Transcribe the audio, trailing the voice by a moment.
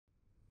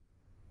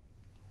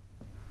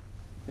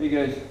Hey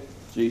guys,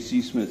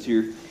 JC Smith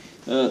here.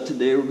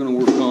 Today we're going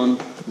to work on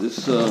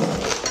this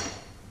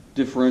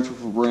differential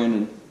for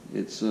Brandon.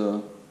 It's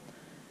a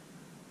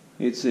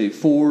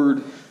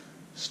Ford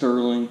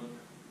Sterling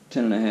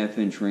 10.5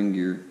 inch ring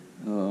gear.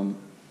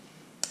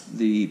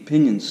 The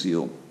pinion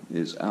seal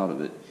is out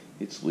of it.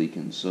 It's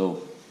leaking.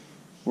 So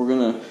we're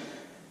going to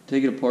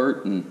take it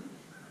apart and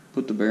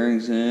put the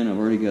bearings in. I've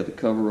already got the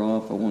cover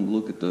off. I wanted to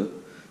look at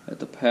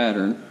the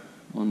pattern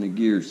on the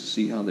gears to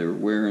see how they were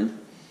wearing.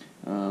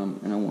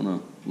 And I want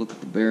to look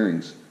at the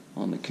bearings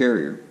on the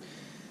carrier.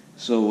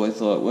 So I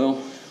thought, well,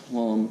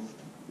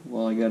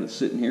 while I got it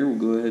sitting here, we'll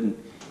go ahead and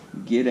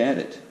get at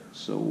it.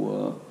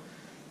 So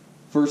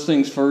first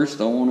things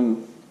first, I want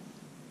to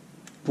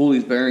pull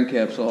these bearing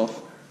caps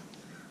off,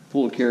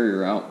 pull the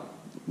carrier out,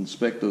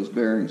 inspect those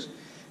bearings.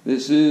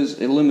 This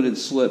is a limited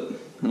slip.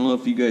 I don't know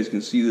if you guys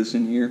can see this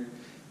in here,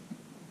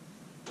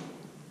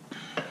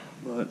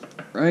 but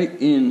right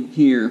in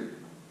here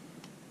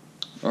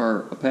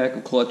are a pack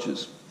of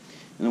clutches.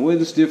 And the way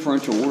this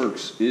differential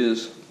works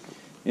is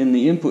in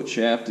the input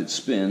shaft it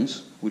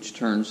spins, which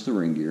turns the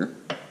ring gear,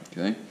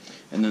 okay?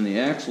 And then the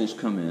axles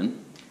come in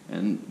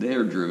and they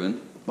are driven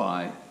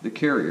by the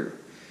carrier.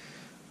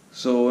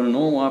 So in a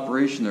normal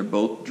operation they're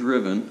both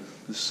driven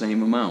the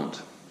same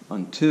amount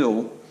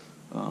until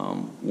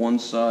one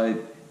side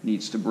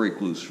needs to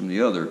break loose from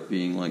the other,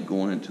 being like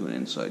going into an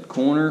inside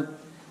corner,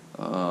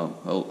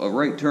 a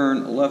right turn,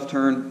 a left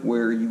turn,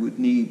 where you would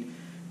need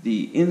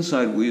the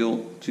inside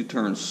wheel to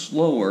turn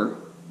slower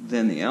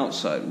than the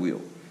outside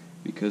wheel,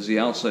 because the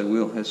outside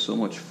wheel has so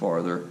much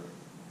farther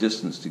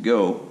distance to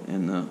go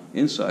and the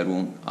inside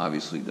one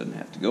obviously doesn't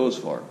have to go as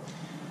far.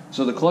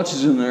 So the clutch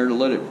is in there to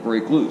let it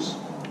break loose.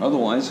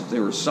 Otherwise, if they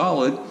were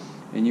solid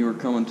and you were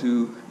coming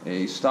to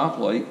a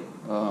stoplight,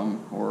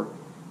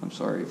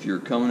 if you're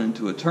coming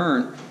into a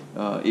turn,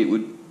 it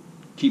would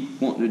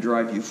keep wanting to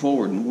drive you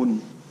forward and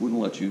wouldn't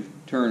let you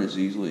turn as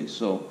easily.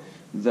 So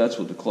that's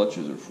what the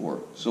clutches are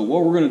for. So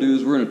what we're going to do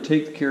is we're going to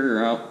take the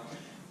carrier out,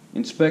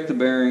 inspect the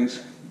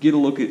bearings, get a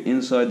look at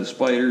inside the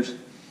spiders,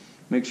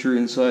 make sure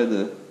inside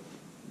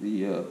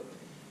the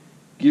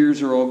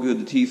gears are all good,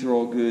 the teeth are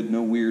all good,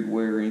 no weird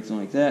wear or anything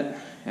like that.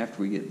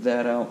 After we get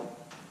that out,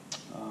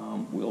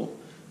 we'll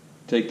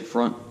take the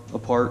front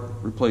apart,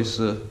 replace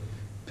the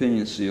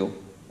pinion seal,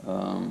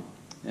 and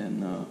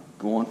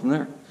go on from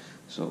there.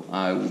 So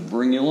I will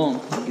bring you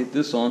along. I'll get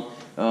this on.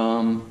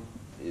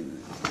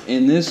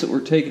 In this that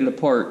we're taking it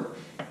apart,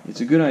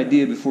 it's a good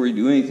idea before you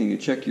do anything to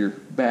check your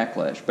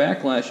backlash.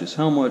 Backlash is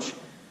how much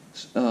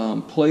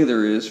play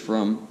there is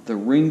from the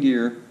ring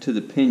gear to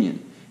the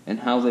pinion and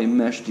how they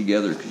mesh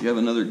together, because you have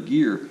another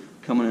gear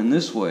coming in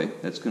this way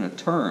that's going to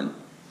turn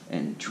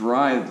and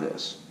drive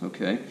this,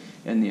 okay?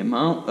 And the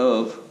amount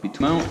of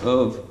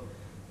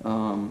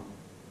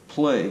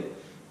play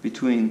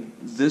between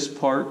this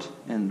part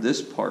and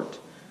this part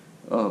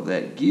of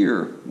that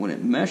gear when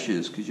it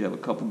meshes, because you have a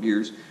couple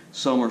gears,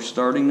 some are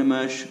starting to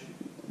mesh,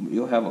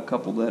 you'll have a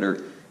couple that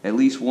are, at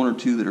least one or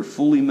two that are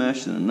fully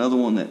meshed, and another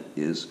one that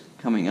is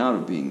coming out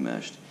of being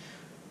meshed.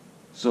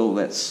 So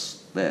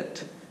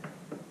that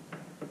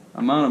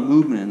amount of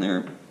movement in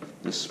there,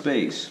 the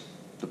space,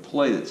 the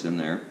play that's in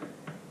there,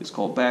 is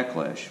called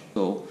backlash.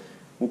 So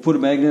we'll put a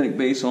magnetic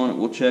base on it,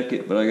 we'll check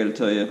it, but I got to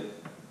tell you,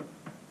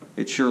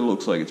 it sure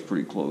looks like it's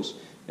pretty close.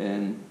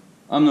 And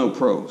I'm no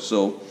pro,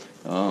 so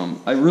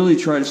I really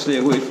try to stay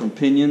away from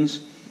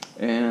pinions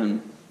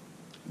and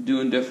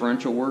doing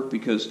differential work,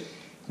 because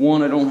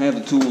one, I don't have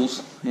the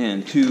tools,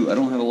 and two, I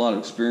don't have a lot of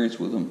experience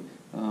with them.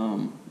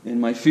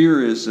 And my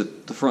fear is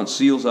that the front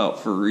seal's out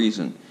for a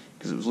reason,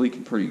 because it was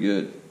leaking pretty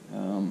good.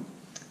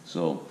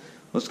 So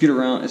let's get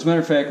around. As a matter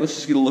of fact, let's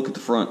just get a look at the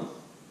front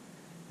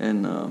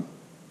and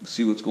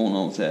see what's going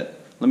on with that.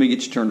 Let me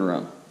get you turned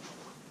around.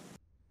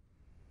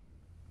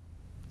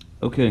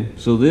 Okay,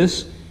 so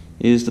this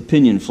is the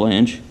pinion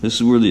flange. This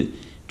is where the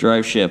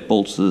drive shaft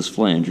bolts to this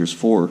flange. There's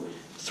 4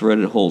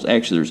 threaded holes.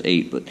 Actually, there's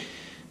 8, but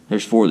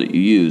there's 4 that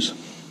you use.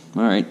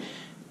 All right.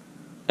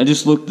 I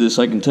just looked at this.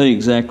 I can tell you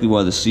exactly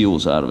why the seal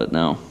is out of it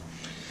now.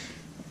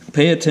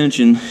 Pay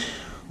attention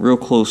real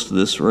close to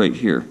this right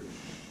here.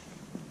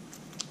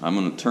 I'm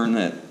going to turn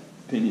that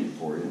pinion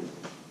for you.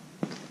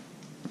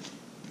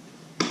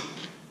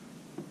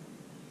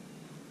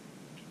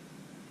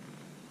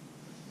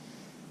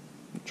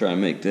 Try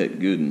and make that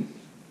good and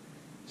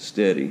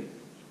steady.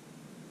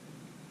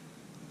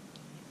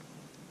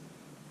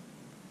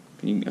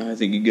 I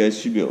think you guys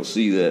should be able to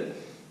see that.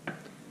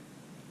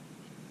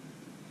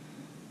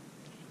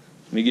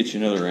 Let me get you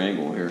another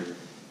angle here.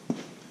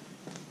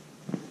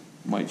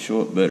 Might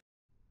show up better.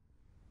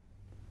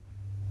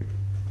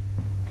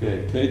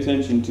 Okay, pay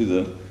attention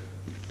to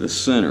the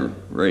center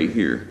right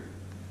here.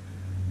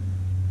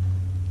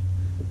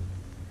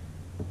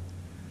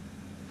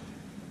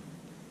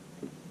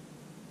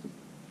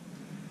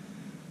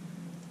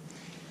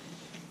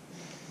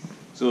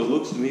 So it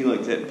looks to me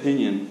like that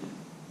pinion,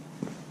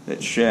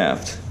 that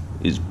shaft,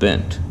 is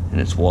bent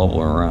and it's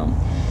wobbling around.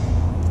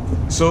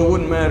 So it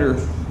wouldn't matter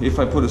if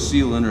I put a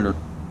seal in it or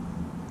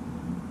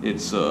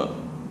it's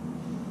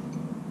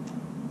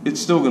it's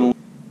still going to...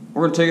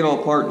 We're going to take it all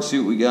apart and see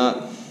what we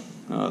got.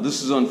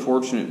 This is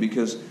unfortunate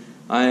because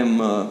I am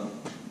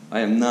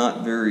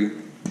not very...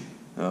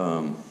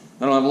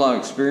 I don't have a lot of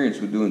experience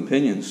with doing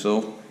pinions,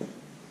 so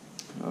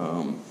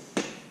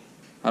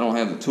I don't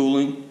have the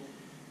tooling.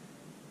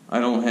 I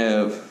don't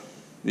have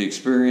the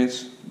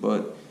experience,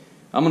 but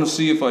I'm going to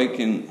see if I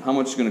can, how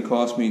much it's going to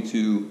cost me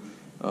to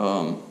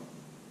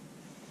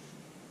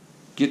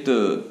get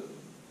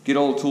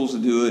all the tools to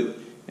do it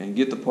and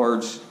get the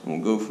parts, and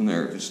we'll go from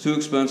there. If it's too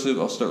expensive,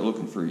 I'll start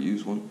looking for a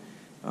used one.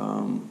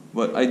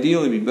 But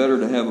ideally, it'd be better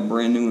to have a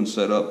brand new one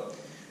set up.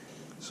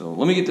 So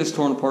let me get this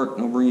torn apart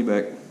and I'll bring you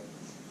back.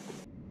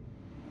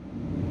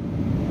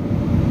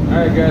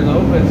 Alright guys, I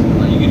hope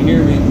you can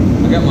hear me.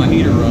 I got my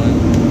heater running.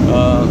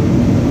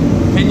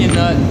 Pinion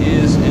nut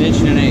is 1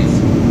 1/8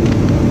 inches.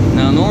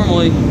 Now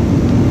normally,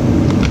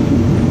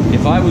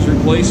 if I was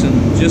replacing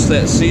just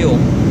that seal,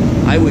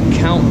 I would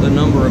count the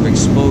number of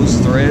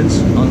exposed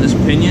threads on this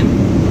pinion,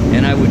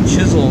 and I would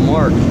chisel a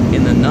mark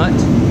in the nut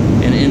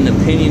and in the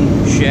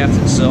pinion shaft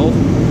itself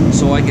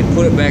so I could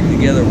put it back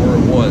together where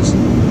it was.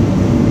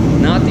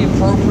 Not the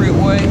appropriate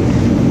way,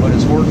 but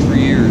it's worked for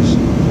years.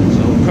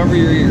 So cover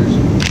your ears.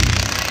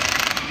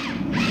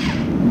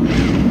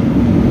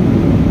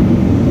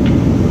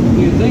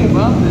 The thing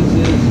about this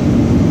is,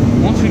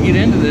 once we get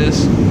into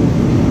this,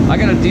 I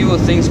got to deal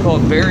with things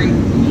called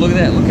bearing. Look at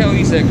that. Look how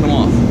easy that come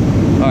off.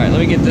 All right, let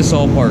me get this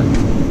all apart.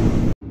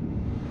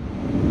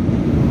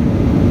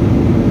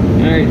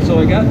 All right, so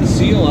I got the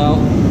seal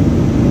out,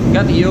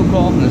 got the yoke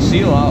off and the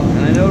seal out,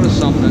 and I noticed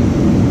something.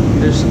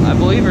 I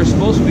believe there's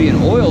supposed to be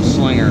an oil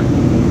slinger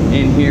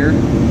in here,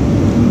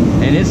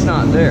 and it's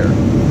not there.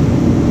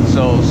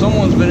 So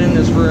someone's been in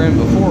this rear end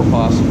before,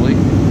 possibly.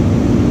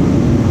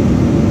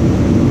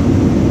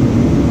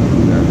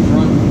 There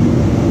front,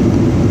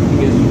 I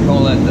guess you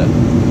call that the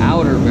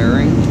outer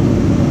bearing.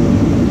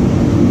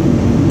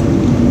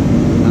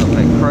 Oh,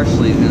 that crush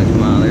sleeve is going to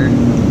come out of there.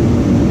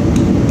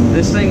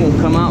 This thing will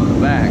come out the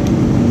back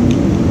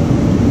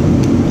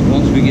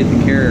once we get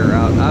the carrier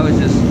out. I was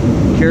just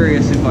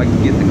curious if I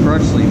could get the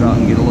crush sleeve out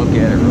and get a look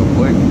at it real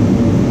quick.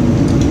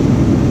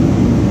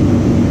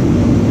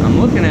 I'm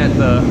looking at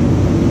the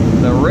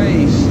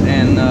race,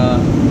 and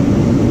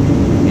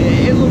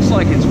it looks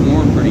like it's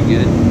worn pretty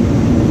good.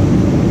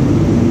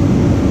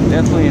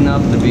 Definitely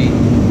enough to be,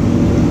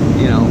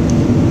 you know,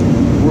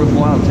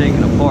 worthwhile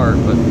taking apart,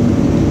 but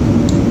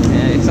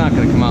it's not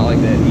going to come out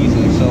like that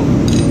easily. So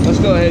let's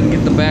go ahead and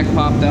get the back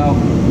popped out,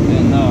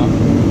 and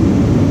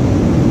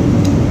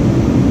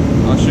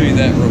I'll show you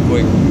that real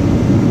quick.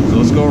 So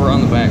let's go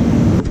around the back.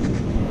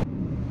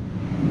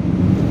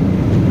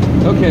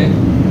 Okay,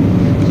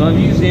 so I've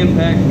used the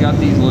impact and got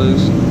these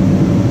loose,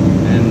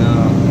 and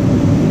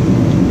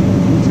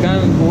it's kind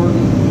of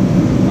important.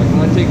 Like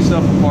when I take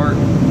stuff apart,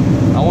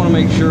 I want to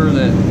make sure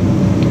that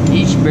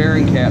each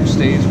bearing cap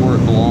stays where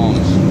it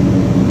belongs.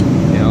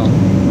 You know,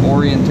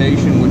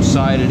 orientation, which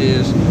side it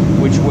is,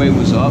 which way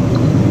was up.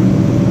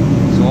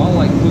 So I'll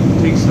like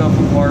take stuff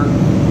apart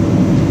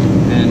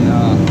and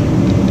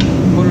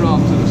put it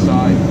off to the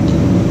side,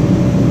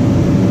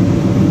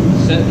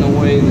 set in a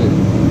way that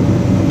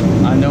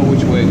I know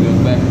which way it goes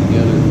back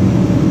together.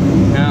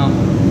 Now,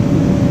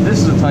 this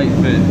is a tight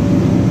fit,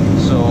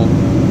 so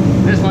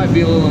this might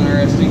be a little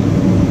interesting.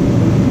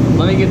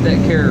 Let me get that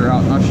carrier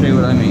out and I'll show you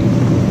what I mean.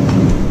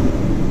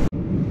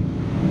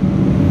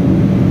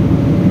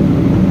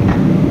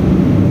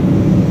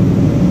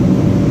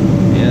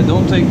 Yeah,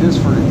 don't take this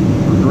for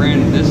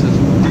granted. This is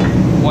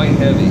quite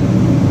heavy.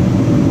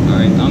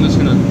 Alright, I'm just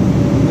going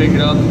to pick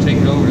it up and take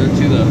it over to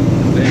the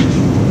bench.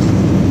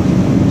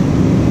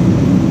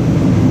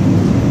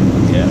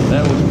 Yeah,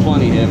 that was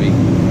plenty heavy.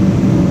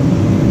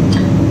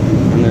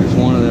 And there's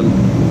one of them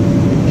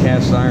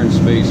cast iron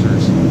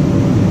spacers.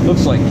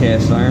 Looks like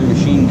cast iron,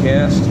 machine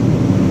cast.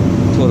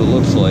 That's what it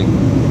looks like.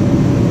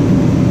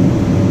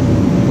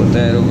 Put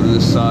that over to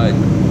this side.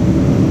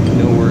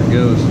 Know where it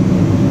goes.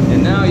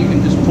 And now you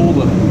can just pull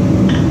the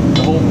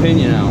whole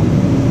pinion out.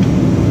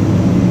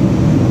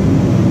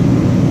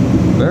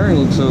 Bearing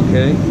looks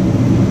okay.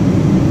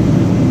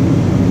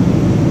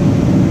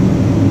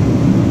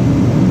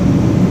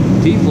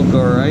 Teeth look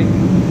alright,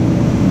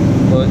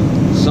 but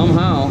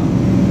somehow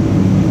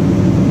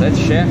that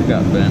shaft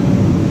got bent.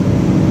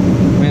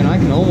 Man, I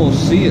can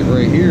almost see it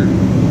right here.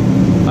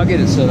 I'll get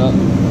it set up.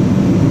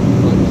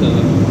 But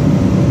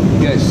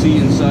you guys see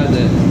inside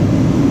that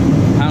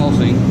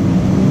housing.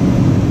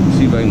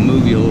 See if I can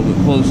move you a little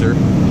bit closer.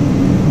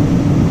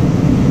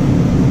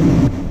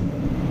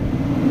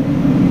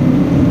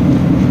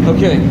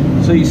 Okay,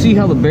 so you see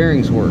how the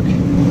bearings work.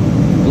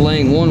 They're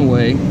laying one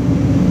way,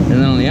 and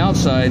then on the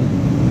outside,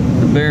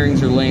 the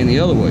bearings are laying the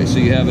other way. So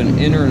you have an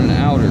inner and an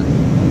outer.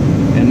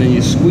 And then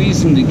you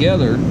squeeze them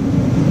together,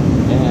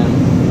 and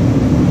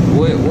the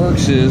way it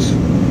works is,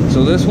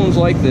 so this one's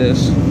like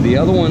this, the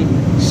other one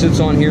sits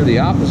on here the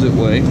opposite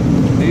way.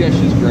 Maybe I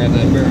should just grab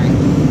that bearing.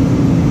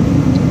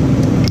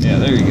 Yeah,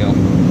 there you go.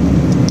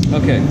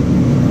 Okay,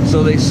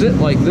 so they sit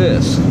like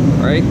this,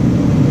 right?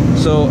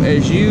 So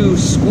as you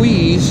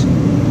squeeze,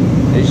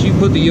 as you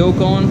put the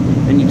yoke on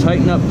and you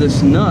tighten up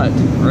this nut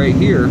right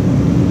here,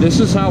 this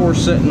is how we're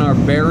setting our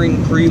bearing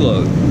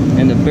preload.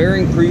 And the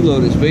bearing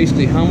preload is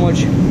basically how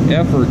much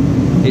effort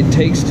it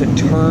takes to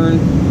turn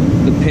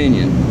the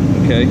pinion,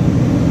 okay?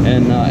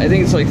 And I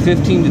think it's like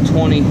 15 to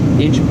 20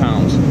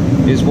 inch-pounds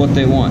is what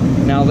they want.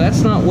 Now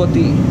that's not what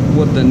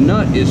the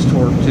nut is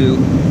torqued to.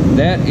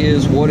 That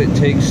is what it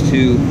takes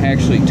to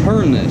actually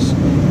turn this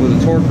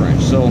with a torque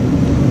wrench. So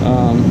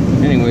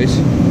anyways,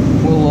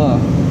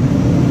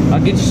 I'll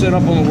get you set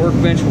up on the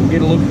workbench. We'll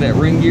get a look at that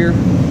ring gear,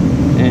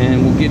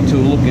 and we'll get to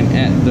looking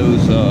at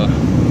those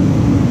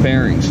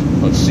bearings.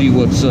 Let's see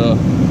what's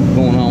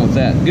going on with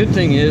that. Good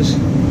thing is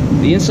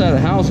the inside of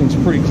the housing is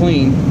pretty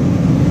clean.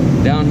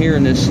 Down here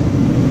in this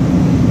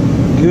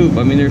goop,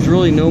 I mean, there's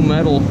really no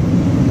metal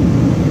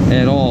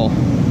at all.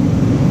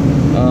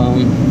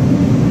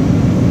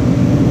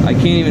 I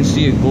can't even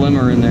see a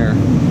glimmer in there,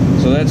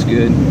 so that's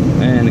good.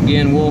 And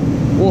again, we'll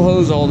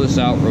hose all this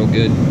out real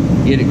good,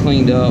 get it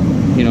cleaned up,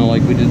 you know,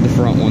 like we did the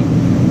front one.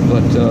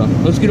 But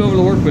let's get over to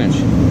the workbench.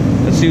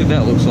 Let's see what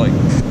that looks like.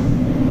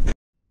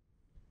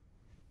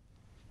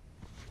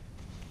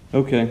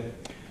 Okay,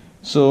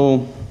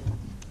 so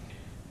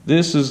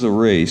this is the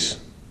race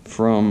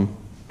from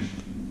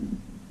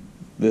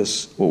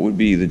this, what would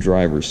be the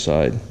driver's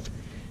side.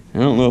 I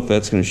don't know if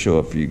that's going to show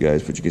up for you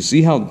guys, but you can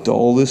see how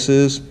dull this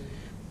is,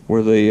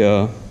 where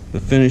the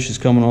finish is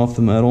coming off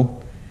the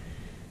metal.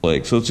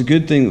 Like, so it's a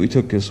good thing that we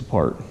took this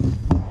apart,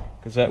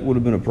 because that would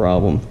have been a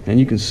problem. And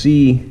you can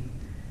see,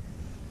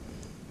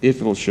 if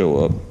it'll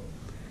show up,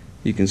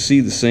 you can see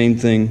the same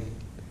thing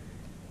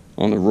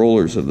on the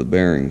rollers of the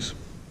bearings.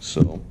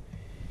 So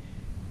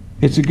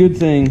it's a good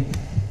thing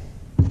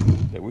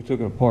that we took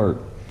it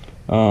apart.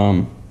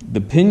 The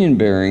pinion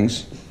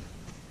bearings,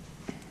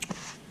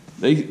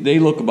 they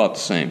look about the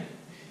same.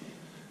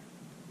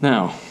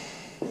 Now,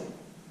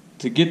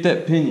 to get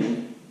that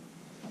pinion,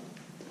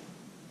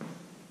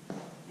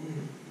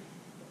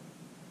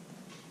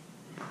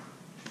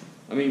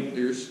 I mean,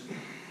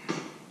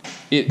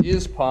 it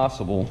is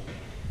possible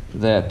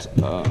that,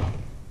 all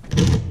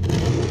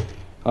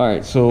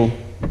right, so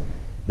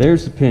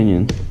there's the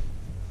pinion.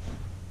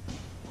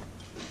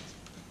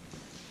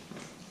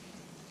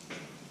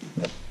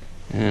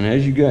 And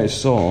as you guys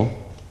saw,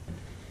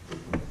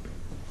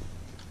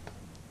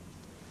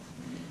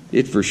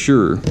 it for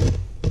sure,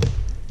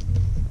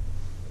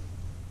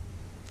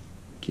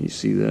 can you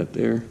see that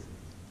there?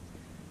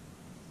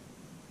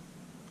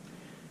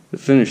 The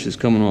finish is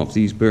coming off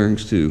these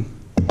bearings too.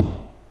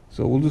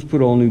 So we'll just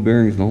put all new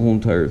bearings in the whole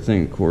entire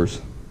thing, of course.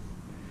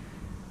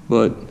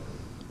 But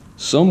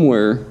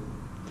somewhere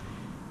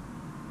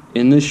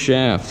in this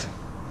shaft,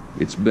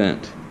 it's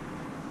bent.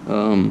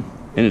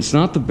 And it's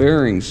not the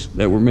bearings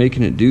that were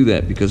making it do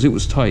that, because it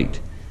was tight.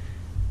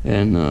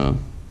 And,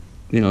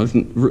 you know,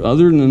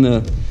 other than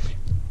the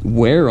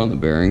wear on the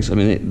bearings, I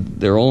mean,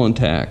 they're all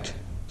intact.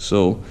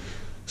 So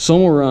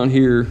somewhere around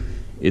here,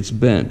 it's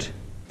bent.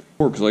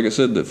 Because like I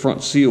said, the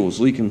front seal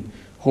was leaking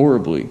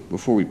horribly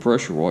before we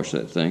pressure washed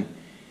that thing.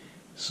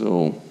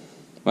 So,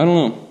 I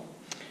don't know.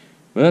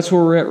 But that's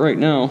where we're at right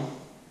now.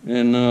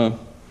 And I'm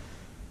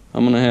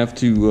going to have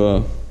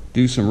to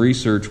do some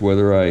research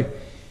whether I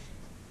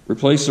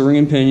replace the ring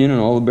and pinion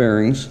and all the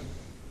bearings,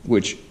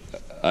 which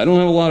I don't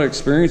have a lot of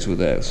experience with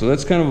that. So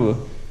that's kind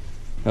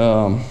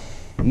of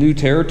a new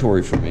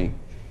territory for me.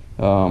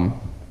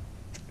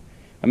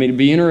 I mean, it'd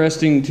be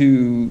interesting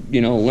to,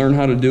 you know, learn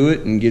how to do it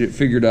and get it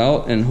figured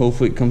out, and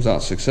hopefully it comes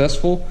out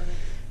successful.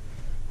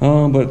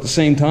 But at the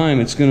same time,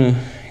 it's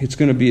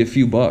gonna be a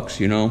few bucks,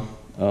 you know.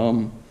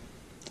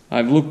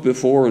 I've looked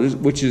before,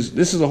 this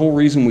is the whole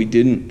reason we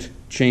didn't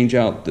change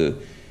out the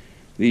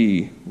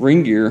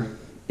ring gear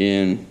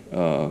in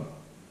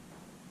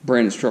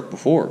Brandon's truck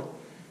before,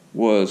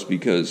 was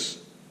because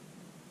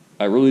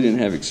I really didn't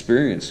have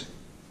experience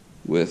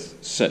with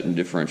setting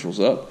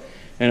differentials up,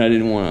 and I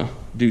didn't want to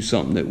do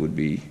something that would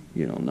be,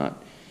 you know,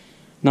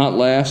 not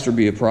last or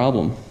be a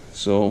problem.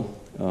 So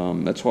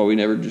that's why we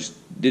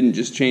didn't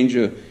just change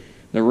the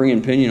ring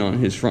and pinion on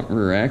his front and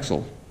rear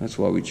axle. That's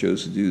why we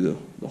chose to do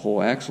the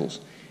whole axles,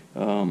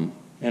 and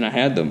I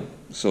had them,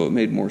 so it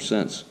made more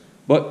sense.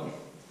 But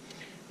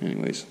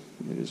anyways,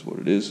 it is what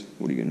it is.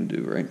 What are you going to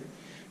do, right?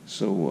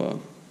 So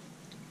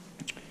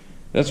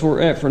that's where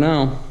we're at for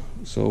now.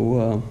 So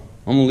I'm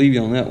going to leave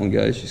you on that one,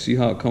 guys. You see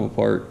how it come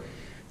apart.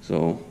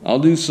 So I'll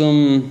do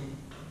some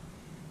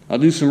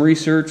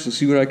research and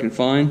see what I can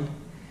find.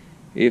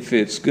 If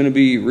it's going to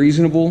be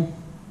reasonable,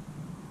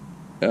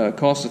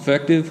 cost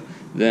effective,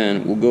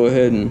 then we'll go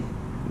ahead and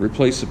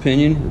replace the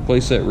pinion,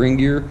 replace that ring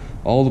gear,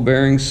 all the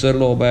bearings, set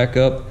it all back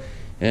up,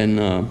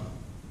 and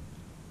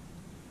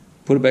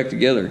put it back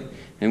together.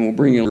 And we'll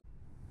bring you.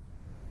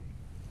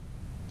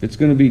 If it's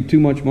going to be too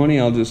much money,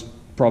 I'll just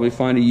probably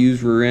find a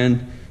used rear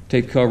end,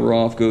 take the cover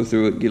off, go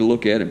through it, get a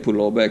look at it, put it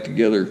all back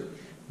together,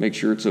 make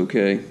sure it's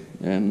okay,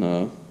 and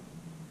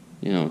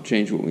you know,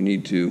 change what we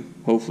need to.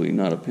 Hopefully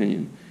not a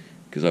pinion,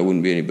 because I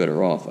wouldn't be any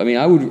better off. I mean,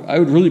 I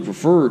would really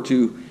prefer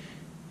to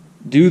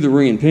do the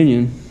ring and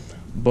pinion,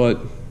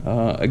 but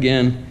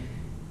again,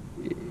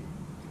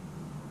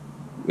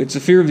 it's a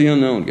fear of the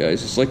unknown,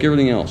 guys. It's like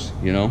everything else,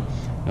 you know.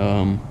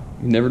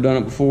 You've never done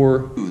it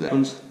before.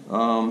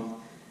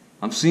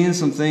 I'm seeing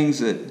some things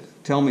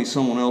that tell me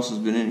someone else has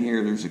been in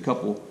here. There's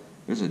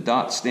a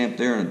dot stamp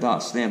there and a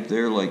dot stamp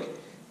there, like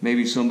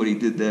maybe somebody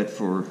did that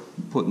for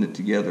putting it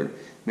together.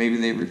 Maybe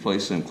they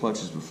replaced some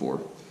clutches before.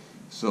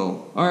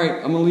 So, all right,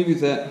 I'm going to leave you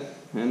with that.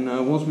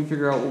 And once we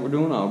figure out what we're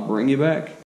doing, I'll bring you back.